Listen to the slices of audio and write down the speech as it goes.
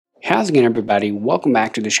How's it going, everybody? Welcome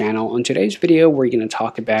back to the channel. On today's video, we're going to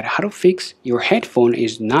talk about how to fix your headphone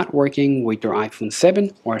is not working with your iPhone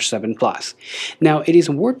 7 or 7 Plus. Now, it is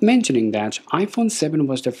worth mentioning that iPhone 7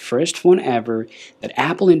 was the first phone ever that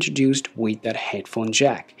Apple introduced with that headphone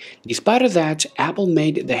jack. Despite of that, Apple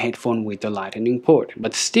made the headphone with the lightning port,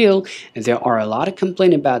 but still, there are a lot of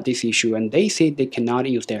complaints about this issue, and they say they cannot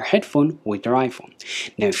use their headphone with their iPhone.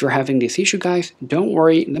 Now, if you're having this issue, guys, don't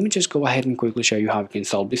worry. Let me just go ahead and quickly show you how you can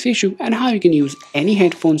solve this issue and how you can use any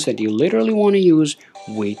headphones that you literally want to use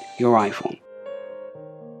with your iPhone.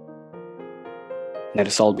 Now,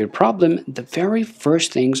 to solve your problem, the very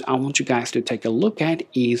first things I want you guys to take a look at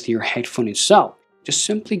is your headphone itself. Just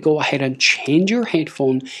simply go ahead and change your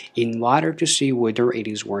headphone in order to see whether it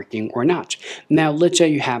is working or not. Now, let's say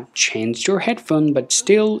you have changed your headphone, but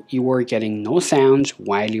still you are getting no sounds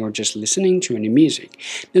while you're just listening to any music.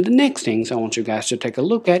 Now, the next things I want you guys to take a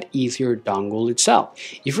look at is your dongle itself.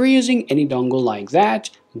 If you're using any dongle like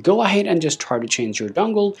that, go ahead and just try to change your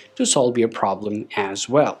dongle to solve your problem as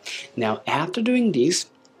well. Now, after doing this,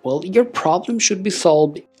 well, your problem should be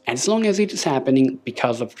solved as long as it is happening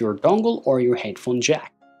because of your dongle or your headphone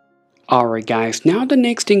jack. Alright guys, now the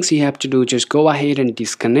next things you have to do, just go ahead and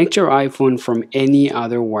disconnect your iPhone from any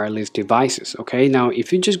other wireless devices. Okay, now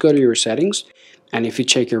if you just go to your settings and if you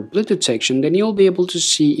check your Bluetooth section, then you'll be able to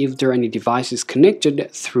see if there are any devices connected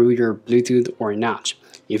through your Bluetooth or not.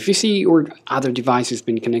 If you see your other device has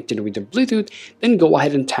been connected with the Bluetooth, then go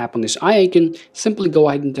ahead and tap on this eye icon. Simply go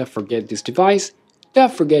ahead and forget this device,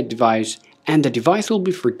 forget device, and the device will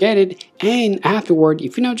be forgetted, and afterward,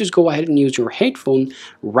 if you now just go ahead and use your headphone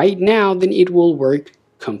right now, then it will work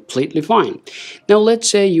completely fine. Now, let's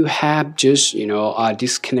say you have just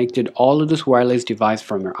disconnected all of this wireless device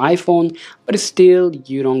from your iPhone, but still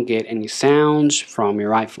you don't get any sounds from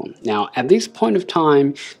your iPhone. Now, at this point of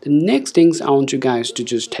time, the next things I want you guys to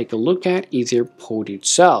just take a look at is your port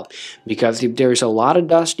itself, because if there's a lot of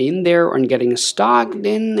dust in there and getting stuck,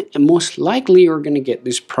 then most likely you're going to get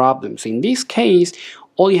this problem. So in this case,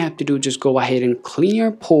 all you have to do is just go ahead and clean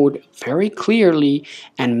your port very clearly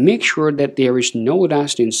and make sure that there is no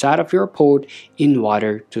dust inside of your port in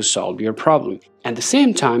order to solve your problem. At the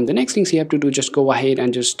same time, the next things you have to do, just go ahead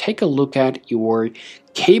and just take a look at your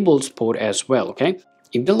cables port as well, okay?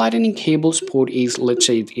 If the lightning cables port is, let's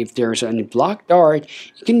say, if there's any blocked dart,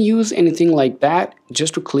 you can use anything like that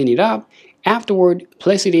just to clean it up. Afterward,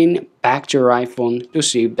 place it in back to your iPhone to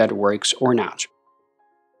see if that works or not.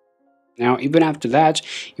 Now, even after that,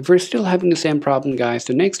 if you're still having the same problem, guys,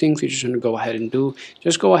 the next things you just want to go ahead and do,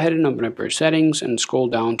 just go ahead and open up your settings and scroll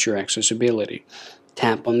down to your accessibility.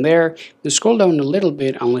 Tap on there, then scroll down a little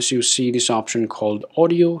bit unless you see this option called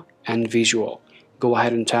audio and visual. Go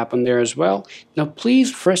ahead and tap on there as well. Now,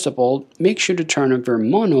 please, first of all, make sure to turn off your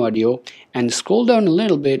mono audio and scroll down a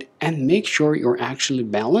little bit and make sure you're actually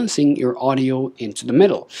balancing your audio into the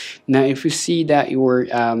middle. Now, if you see that your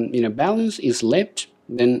balance is left,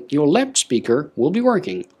 then your left speaker will be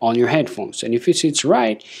working on your headphones, and if it sits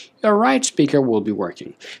right, your right speaker will be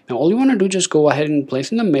working. Now, all you want to do, just go ahead and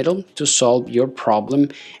place in the middle to solve your problem.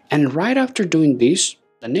 And right after doing this,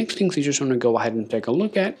 the next things you just want to go ahead and take a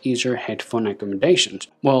look at is your headphone accommodations.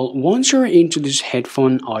 Well, once you're into this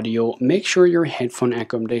headphone audio, make sure your headphone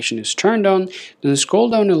accommodation is turned on, then scroll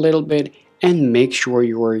down a little bit and make sure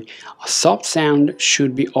your soft sound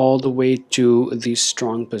should be all the way to the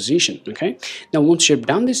strong position. Okay, now once you've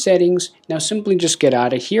done the settings, now simply just get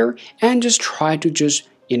out of here and just try to just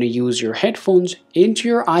use your headphones into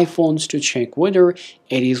your iPhones to check whether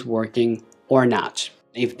it is working or not.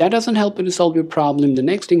 If that doesn't help you to solve your problem, the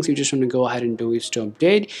next things you just want to go ahead and do is to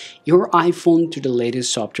update your iPhone to the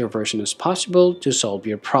latest software version as possible to solve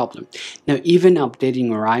your problem. Now, even updating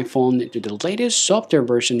your iPhone to the latest software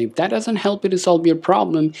version, if that doesn't help you to solve your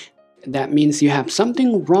problem, that means you have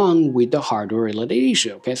something wrong with the hardware related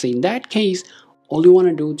issue. Okay, so in that case, all you want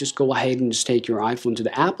to do, just go ahead and just take your iPhone to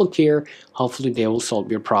the Apple Care. Hopefully they will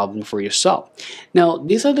solve your problem for yourself. Now,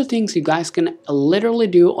 these are the things you guys can literally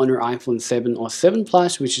do on your iPhone 7 or 7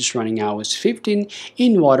 Plus, which is running iOS 15,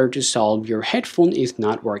 in order to solve your headphone is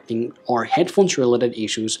not working or headphones related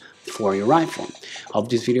issues for your iPhone. Hope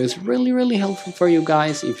this video is really helpful for you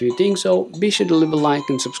guys. If you think so, be sure to leave a like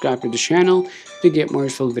and subscribe to the channel to get more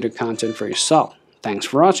useful video content for yourself. Thanks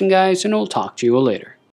for watching, guys, and I'll talk to you later.